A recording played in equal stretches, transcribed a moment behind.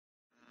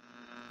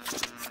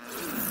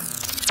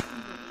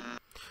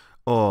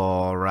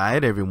All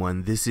right,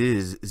 everyone, this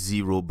is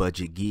Zero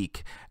Budget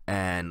Geek,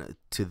 and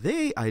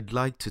today I'd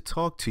like to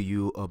talk to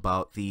you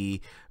about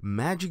the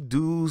Magic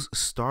Duels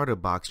starter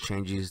box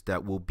changes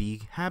that will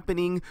be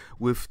happening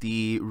with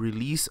the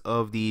release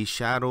of the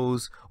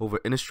Shadows over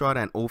Innistrad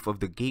and Oath of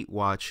the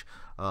Gatewatch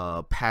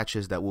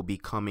patches that will be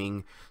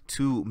coming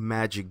to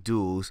Magic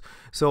Duels.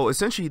 So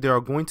essentially there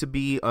are going to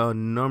be a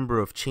number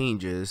of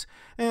changes,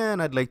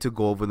 and I'd like to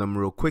go over them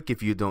real quick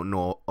if you don't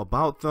know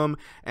about them,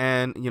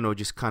 and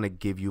just kind of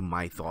give you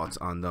my thoughts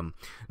on them.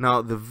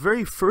 Now, the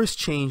very first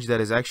change that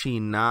is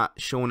actually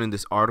not shown in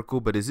this article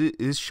but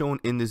is shown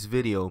in this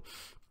video,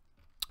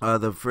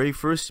 the very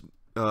first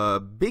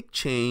big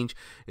change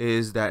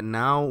is that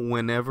now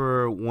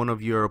whenever one of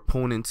your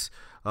opponents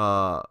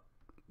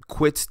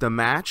quits the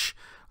match,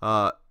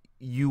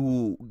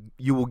 you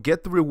will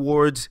get the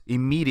rewards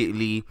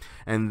immediately,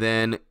 and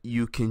then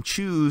you can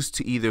choose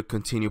to either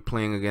continue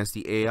playing against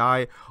the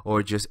AI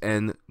or just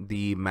end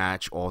the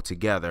match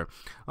altogether.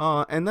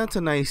 And that's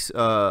a nice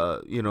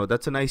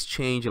that's a nice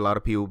change. A lot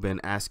of people have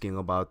been asking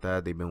about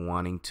that. They've been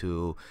wanting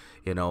to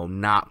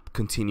not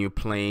continue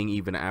playing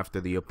even after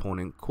the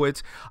opponent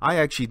quits. I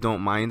actually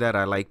don't mind that.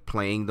 I like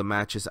playing the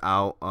matches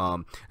out,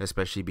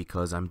 especially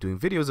because I'm doing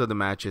videos of the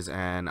matches,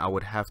 and I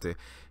would have to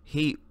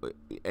hate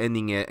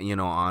ending it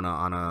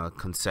on a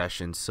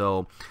concession.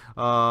 So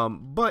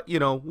but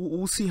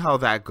we'll see how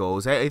that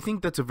goes. I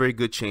think that's a very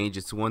good change.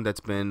 It's one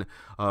that's been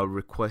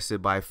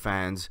requested by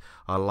fans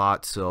a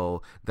lot,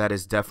 so that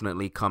is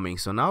definitely coming.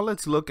 So now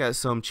let's look at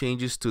some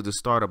changes to the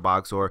starter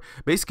box, or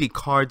basically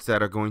cards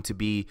that are going to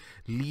be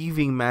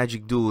leaving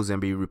Magic Duels and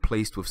be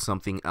replaced with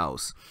something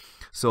else.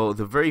 So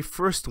the very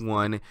first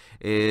one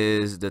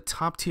is the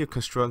top tier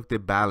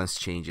constructed balance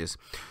changes.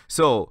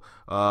 So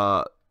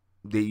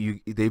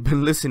they've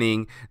been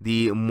listening.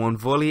 The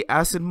Monvoli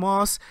Acid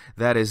Moss,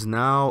 that is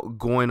now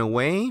going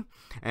away,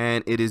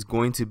 and it is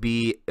going to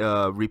be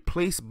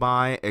replaced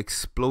by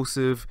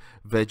Explosive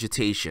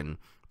Vegetation.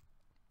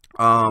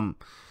 I'm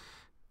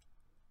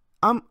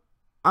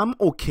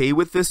okay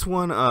with this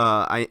one.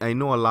 I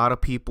know a lot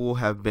of people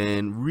have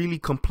been really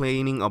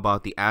complaining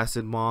about the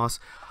Acid Moss.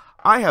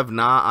 I have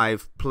not.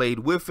 I've played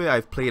with it,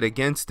 I've played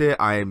against it.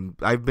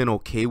 I've been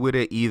okay with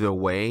it either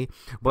way,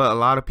 but a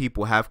lot of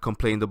people have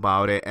complained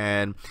about it,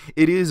 and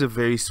it is a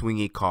very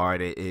swingy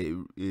card.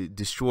 It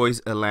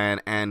destroys a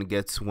land and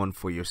gets one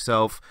for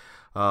yourself.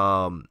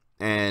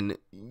 And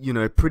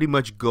it pretty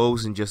much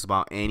goes in just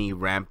about any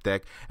ramp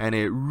deck, and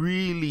it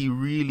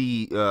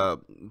really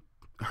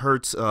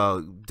hurts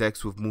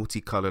decks with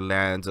multicolor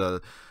lands.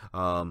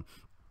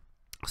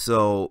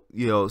 So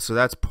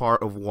that's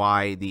part of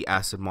why the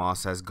Acid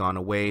Moss has gone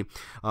away.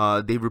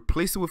 They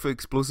replaced it with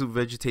Explosive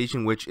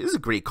Vegetation, which is a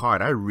great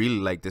card. I really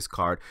like this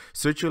card.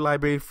 Search your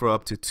library for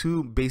up to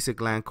 2 basic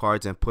land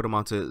cards and put them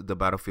onto the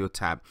battlefield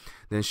tab,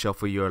 then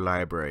shuffle your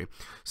library.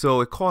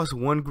 So it costs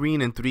 1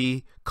 green and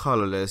 3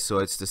 colorless, so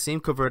it's the same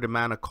converted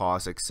mana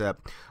cost,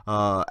 except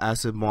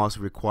Acid Moss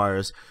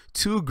requires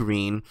 2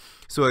 green.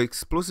 So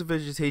Explosive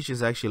Vegetation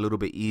is actually a little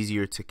bit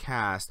easier to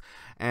cast,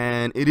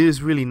 and it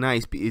is really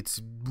nice. It's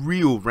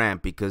real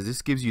ramp because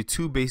this gives you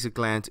 2 basic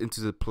lands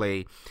into the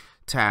play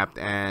tapped,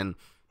 and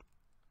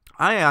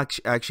I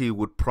actually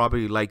would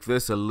probably like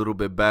this a little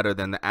bit better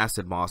than the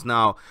Acid Moss.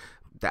 Now,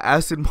 the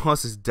Acid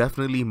Moss is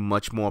definitely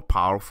much more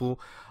powerful,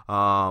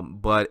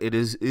 but it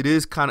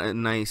is kind of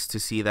nice to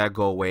see that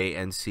go away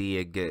and see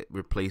it get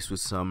replaced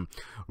with some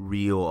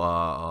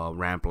real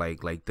ramp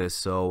like this.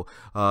 So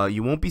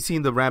you won't be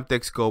seeing the ramp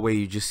decks go away.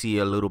 You just see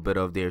a little bit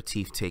of their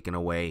teeth taken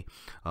away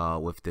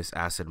with this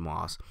Acid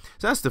Moss.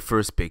 So that's the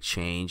first big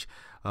change.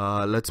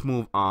 Let's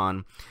move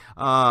on.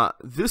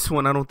 This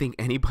one I don't think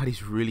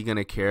anybody's really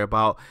gonna care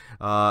about.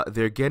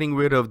 They're getting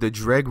rid of the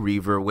Dreg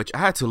Reaver, which I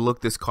had to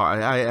look this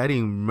card. I didn't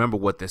even remember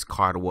what this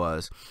card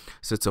was.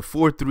 So it's a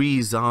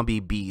 4/3 zombie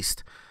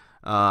beast.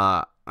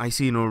 I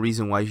see no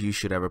reason why you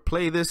should ever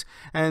play this,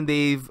 and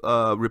they've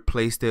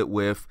replaced it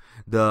with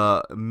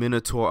the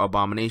Minotaur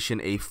Abomination,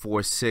 a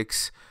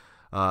 4/6.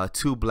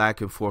 2 black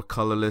and 4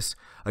 colorless.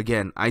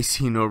 Again, I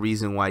see no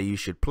reason why you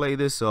should play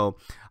this, so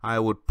I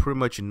would pretty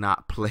much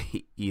not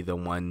play either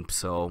one.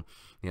 So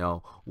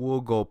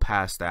we'll go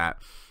past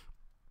that.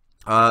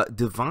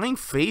 Divine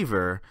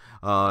Favor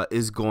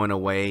is going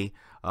away.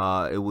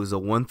 It was a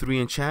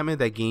 1/3 enchantment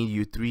that gained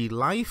you 3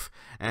 life,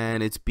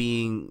 and it's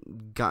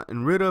being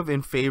gotten rid of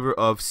in favor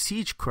of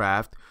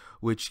Siegecraft,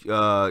 which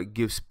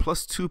gives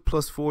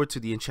 +2/+4 to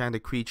the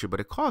enchanted creature, but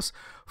it costs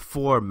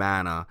 4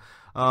 mana.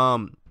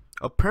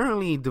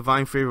 Apparently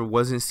Divine Favor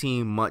wasn't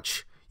seeing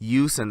much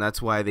use, and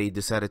that's why they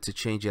decided to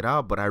change it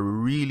out, but I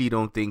really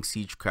don't think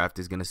Siegecraft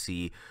is going to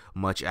see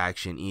much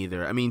action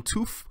either. I mean,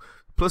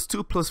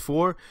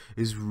 +2/+4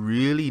 is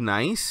really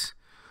nice,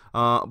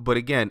 but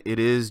again, it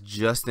is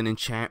just an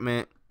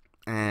enchantment,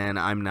 and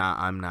I'm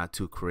not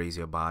too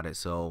crazy about it.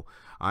 So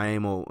I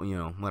am,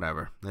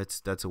 whatever.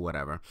 That's a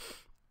whatever.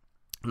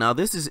 Now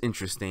this is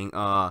interesting.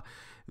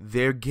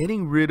 They're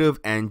getting rid of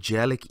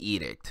Angelic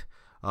Edict.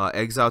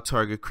 Exile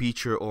target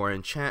creature or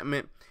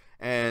enchantment,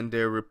 and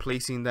they're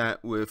replacing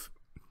that with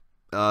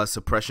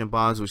suppression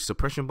bonds, which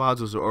suppression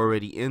bonds was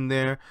already in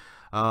there.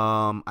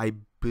 I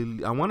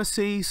want to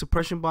say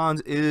suppression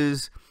bonds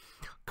is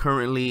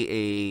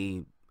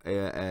currently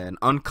an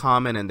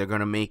uncommon, and they're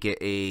gonna make it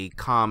a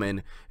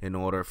common in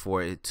order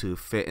for it to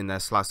fit in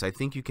that slot. So I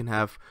think you can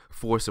have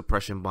 4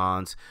 suppression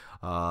bonds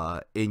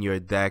in your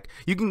deck.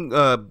 You can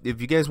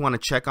if you guys want to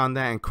check on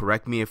that and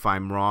correct me if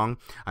I'm wrong.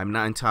 I'm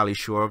not entirely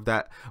sure of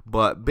that,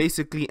 but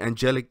basically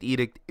Angelic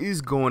Edict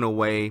is going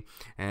away,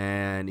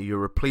 and your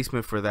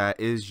replacement for that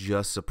is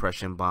just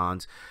suppression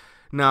bonds.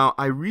 Now,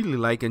 I really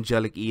like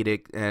Angelic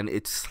Edict, and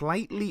it's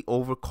slightly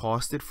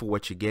overcosted for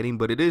what you're getting,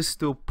 but it is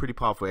still pretty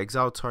powerful.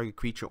 Exile target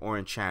creature or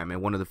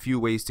enchantment, one of the few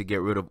ways to get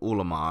rid of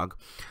Ulamog.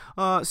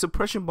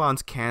 Suppression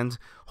bonds can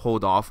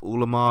hold off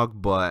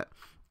Ulamog, but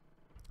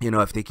you know,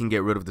 if they can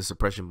get rid of the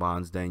suppression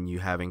bonds, then you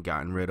haven't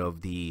gotten rid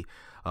of the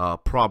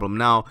problem.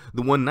 Now,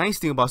 the one nice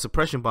thing about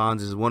suppression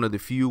bonds is one of the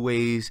few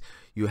ways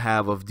you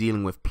have of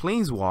dealing with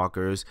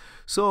planeswalkers,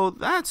 so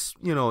that's,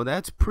 you know,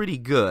 that's pretty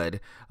good.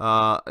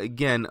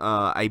 Again,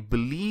 I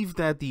believe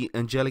that the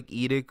Angelic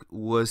Edict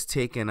was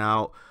taken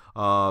out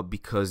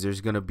because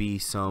there's gonna be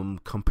some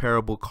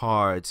comparable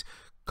cards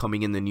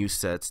coming in the new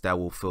sets that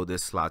will fill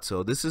this slot.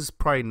 So this is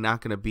probably not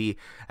going to be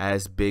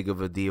as big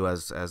of a deal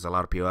as a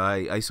lot of people.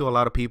 I saw a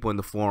lot of people in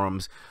the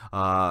forums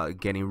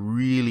getting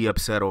really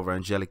upset over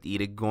Angelic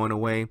Edict going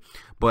away,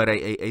 but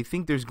I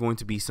think there's going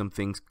to be some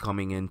things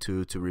coming in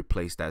to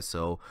replace that,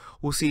 so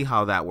we'll see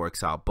how that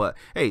works out. But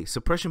hey,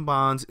 suppression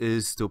bonds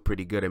is still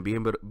pretty good, and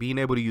being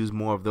able to use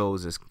more of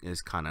those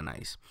is kind of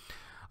nice.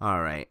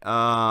 All right,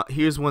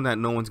 here's one that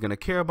no one's gonna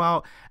care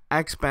about.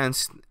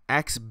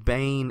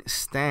 Axebane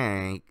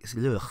Stag.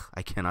 Ugh,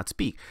 I cannot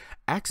speak.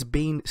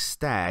 Axebane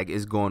Stag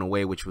is going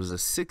away, which was a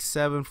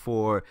 6/7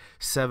 for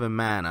 7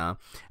 mana,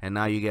 and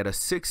now you get a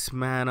 6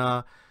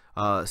 mana,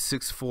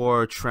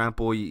 6/4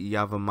 Trample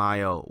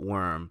Yavimaya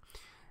Worm.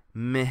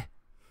 Meh.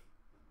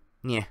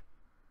 Yeah.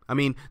 I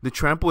mean, the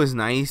trample is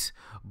nice,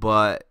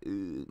 but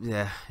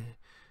yeah,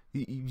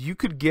 you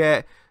could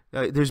get.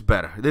 There's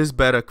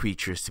better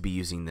creatures to be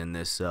using than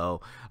this.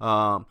 So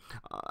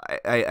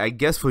I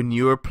guess for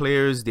newer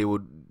players, they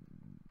would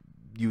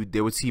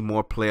see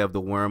more play of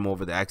the worm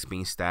over the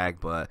Axebane Stag,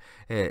 but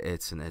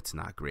it's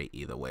not great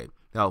either way.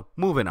 Now,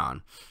 moving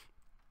on.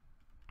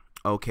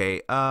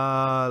 Okay,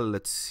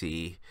 let's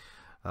see.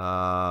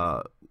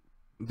 The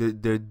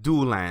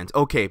dual lands.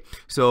 Okay,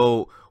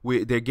 so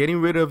they're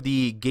getting rid of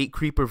the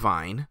Gatecreeper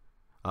Vine,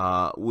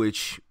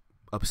 which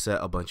upset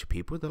a bunch of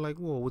people. They're like,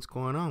 whoa, what's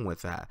going on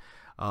with that?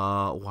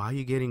 Why are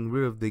you getting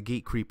rid of the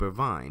Gatecreeper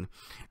Vine?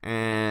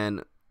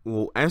 And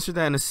we'll answer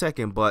that in a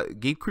second, but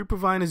Gatecreeper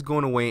Vine is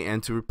going away,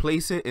 and to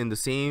replace it in the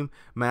same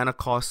mana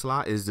cost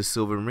slot is the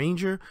Sylvan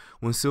Ranger.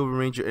 When Sylvan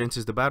Ranger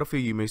enters the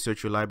battlefield, you may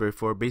search your library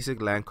for a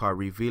basic land card,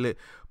 reveal it,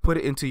 put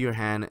it into your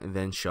hand, and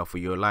then shuffle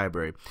your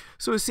library.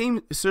 So it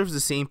serves the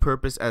same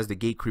purpose as the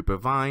Gatecreeper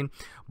Vine,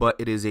 but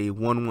it is a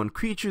 1/1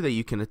 creature that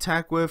you can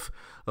attack with,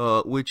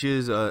 which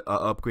is a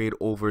upgrade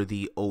over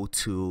the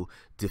O2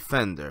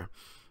 Defender.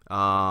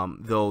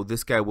 Though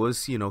this guy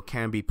was, you know,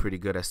 can be pretty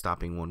good at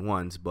stopping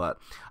 1/1s, but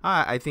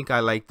I think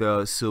I like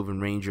the Sylvan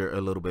Ranger a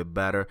little bit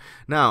better.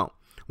 Now,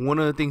 one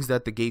of the things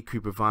that the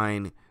Gatecreeper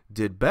Vine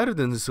did better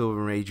than the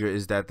Sylvan Ranger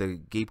is that the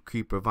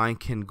Gatecreeper Vine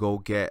can go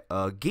get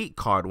a gate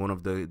card, one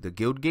of the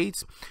guild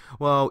gates.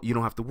 Well, you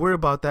don't have to worry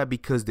about that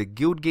because the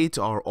guild gates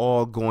are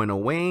all going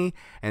away,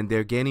 and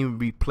they're getting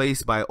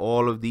replaced by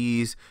all of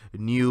these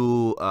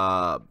new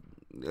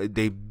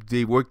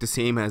they work the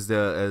same as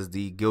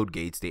the guild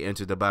gates. They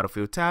enter the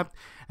battlefield tapped,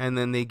 and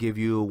then they give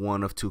you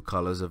one of 2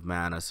 colors of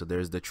mana. So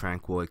there's the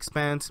Tranquil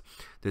Expanse,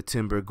 the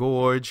Timber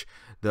Gorge,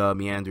 the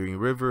Meandering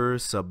River,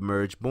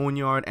 Submerged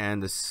Boneyard,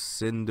 and the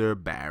Cinder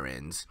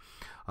Barrens.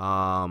 We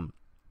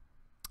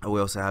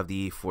also have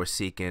the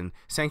Forsaken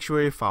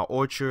Sanctuary, Foul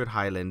Orchard,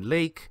 Highland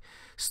Lake,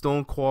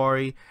 Stone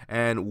Quarry,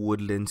 and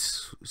Woodland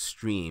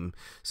Stream.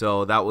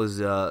 So that was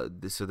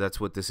so that's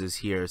what this is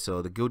here.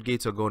 So the guild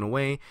gates are going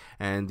away,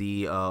 and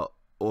the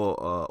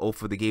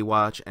for the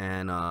Gatewatch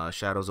and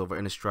Shadows over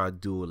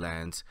Innistrad dual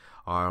lands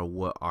are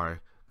what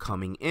are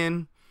coming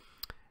in.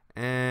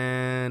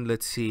 And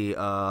let's see,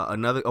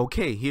 another.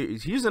 Okay,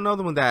 here's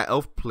another one that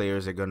elf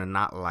players are gonna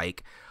not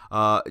like.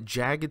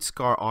 Jagged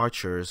Scar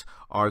Archers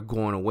are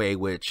going away,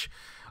 which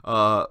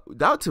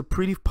that's a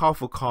pretty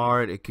powerful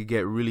card. It could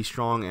get really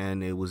strong,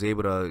 and it was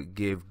able to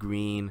give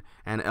green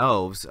and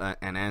elves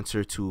an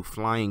answer to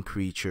flying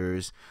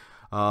creatures.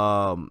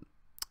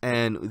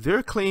 And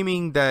they're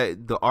claiming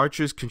that the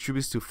archers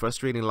contributes to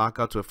frustrating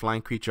lockouts where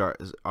flying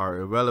creatures are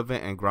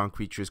irrelevant and ground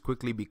creatures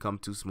quickly become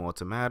too small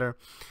to matter.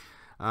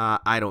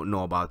 I don't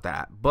know about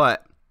that,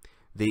 but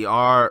they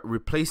are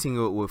replacing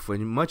it with a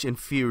much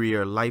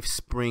inferior Life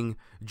Spring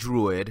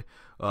Druid,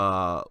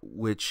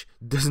 which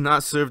does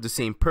not serve the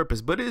same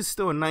purpose, but it is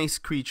still a nice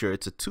creature.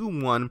 It's a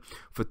 2/1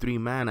 for 3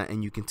 mana,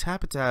 and you can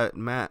tap it to add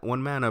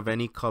 1 mana of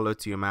any color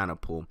to your mana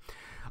pool.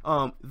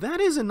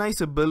 That is a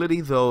nice ability,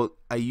 though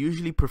I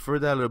usually prefer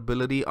that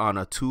ability on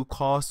a 2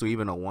 cost or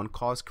even a 1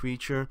 cost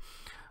creature.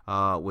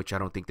 which I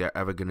don't think they're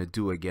ever gonna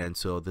do again.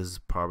 So this is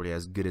probably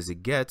as good as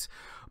it gets.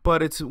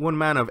 But it's 1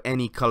 mana of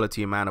any color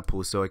to your mana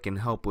pool, so it can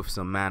help with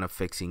some mana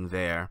fixing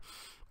there.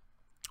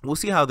 We'll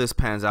see how this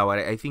pans out.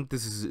 I think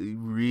this is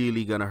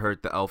really gonna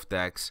hurt the elf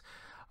decks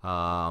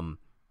by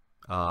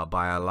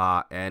a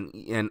lot,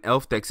 and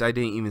elf decks, I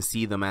didn't even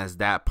see them as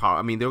that powerful.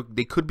 I mean,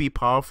 they could be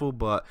powerful,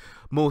 but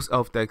most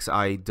elf decks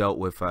I dealt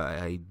with,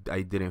 I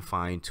didn't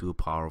find too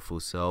powerful.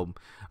 So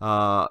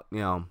you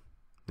know,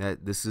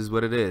 this is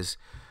what it is.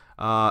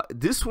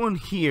 This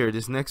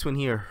next one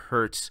here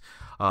hurts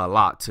a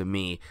lot to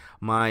me.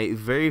 My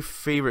very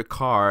favorite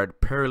card,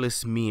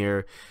 Perilous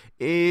Mirror,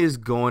 is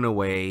going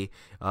away.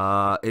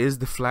 Is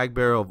the flag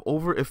bearer of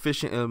over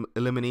efficient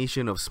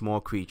elimination of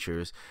small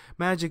creatures.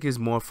 Magic is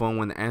more fun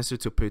when the answer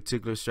to a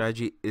particular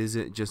strategy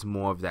isn't just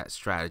more of that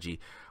strategy.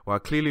 While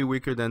clearly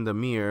weaker than the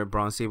mirror,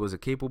 Bronze Sable is a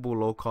capable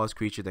low-cost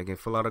creature that can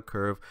fill out a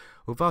curve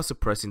without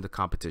suppressing the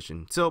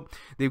competition. So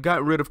they've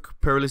got rid of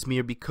Perilous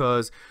Mirror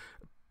because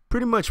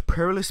pretty much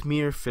Perilous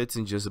Mirror fits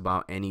in just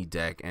about any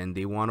deck, and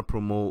they want to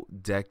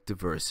promote deck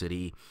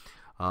diversity.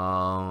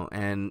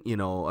 And you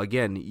know,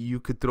 again, you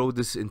could throw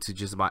this into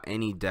just about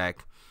any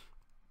deck,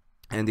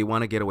 and they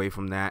want to get away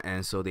from that,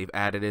 and so they've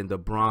added in the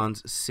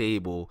Bronze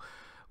Sable,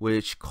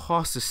 which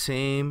costs the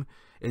same.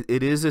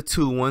 It is a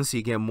 2/1, so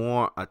you get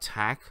more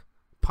attack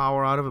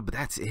power out of it, but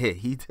that's it.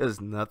 He does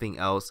nothing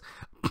else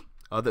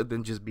other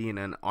than just being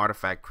an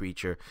artifact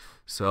creature.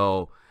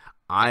 So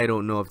I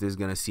don't know if there's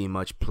gonna see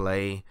much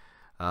play.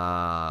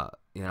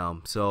 You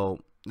know, so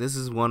this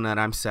is one that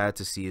I'm sad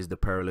to see, is the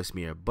Perilous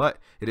Mirror, but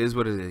it is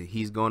what it is.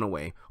 He's going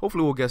away.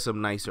 Hopefully we'll get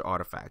some nicer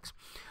artifacts.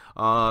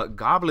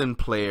 Goblin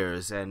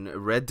players and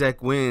red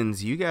deck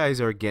wins, you guys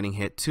are getting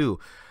hit too.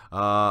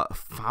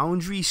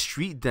 Foundry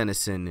Street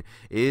Denizen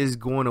is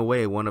going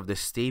away, one of the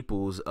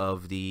staples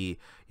of the,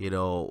 you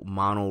know,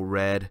 mono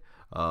red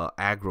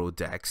aggro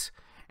decks,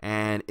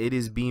 and it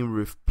is being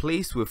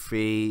replaced with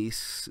a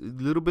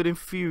little bit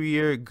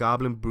inferior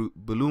Goblin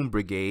Balloon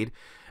Brigade.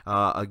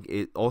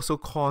 It also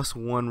costs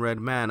 1 red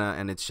mana,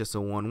 and it's just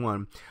a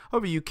 1/1.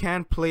 However, you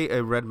can play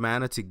a red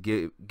mana to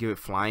give it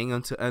flying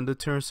until end of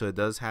turn, so it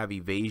does have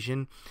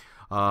evasion,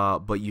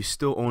 but you're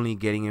still only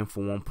getting in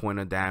for 1 point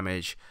of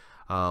damage.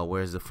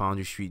 Whereas the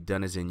Foundry Street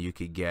Denizen, you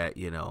could get,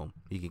 you know,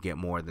 you could get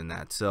more than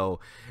that. So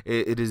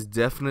it is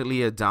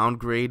definitely a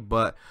downgrade,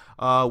 but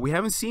we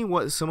haven't seen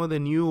what some of the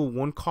new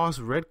 1-cost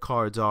red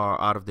cards are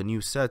out of the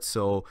new set,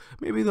 so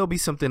maybe there'll be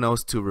something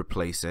else to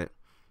replace it.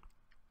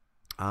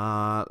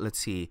 Let's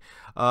see.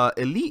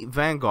 Elite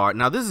Vanguard.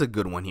 Now this is a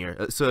good one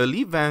here. So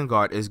Elite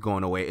Vanguard is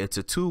going away. It's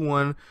a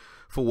 2/1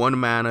 for 1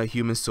 mana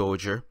human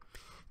soldier.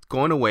 It's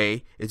going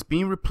away. It's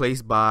being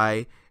replaced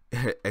by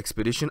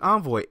Expedition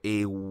Envoy,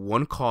 a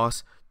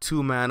 1-cost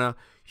 2 mana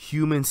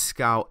human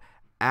scout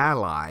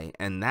ally,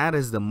 and that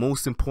is the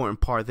most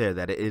important part there,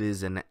 that it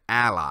is an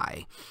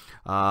ally.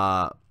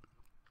 It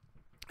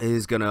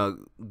is gonna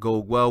go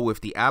well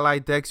with the ally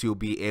decks. You'll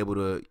be able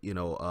to, you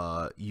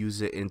know,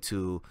 use it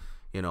into,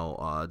 you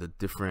know, the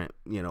different,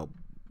 you know,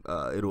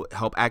 it'll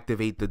help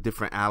activate the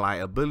different ally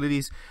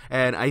abilities,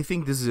 and I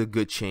think this is a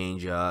good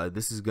change.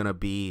 This is gonna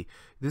be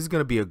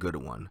a good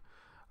one.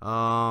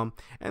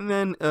 And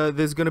then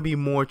there's gonna be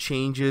more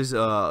changes,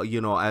 you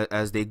know,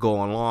 as they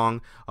go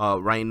along.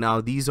 Right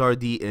now, these are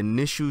the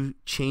initial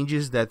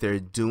changes that they're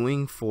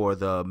doing for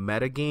the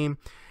meta game,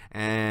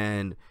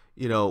 and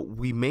you know,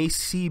 we may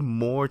see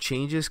more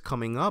changes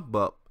coming up,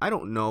 but I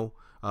don't know.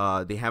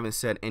 They haven't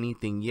said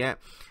anything yet.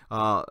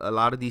 A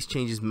lot of these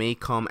changes may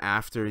come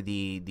after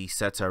the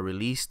sets are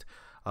released,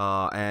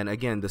 and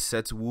again, the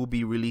sets will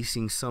be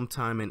releasing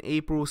sometime in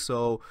April,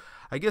 so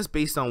I guess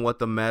based on what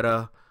the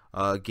meta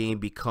game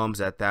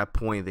becomes at that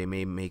point, they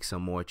may make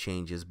some more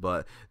changes,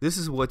 but this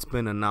is what's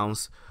been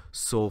announced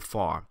so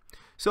far.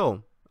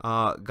 So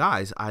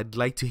guys, I'd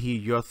like to hear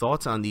your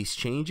thoughts on these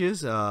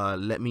changes.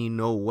 Let me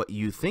know what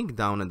you think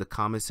down in the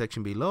comment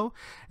section below,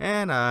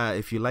 and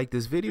if you like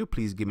this video,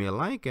 please give me a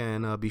like,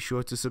 and be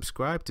sure to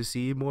subscribe to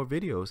see more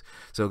videos.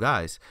 So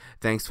guys,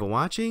 thanks for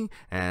watching,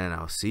 and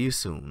I'll see you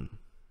soon.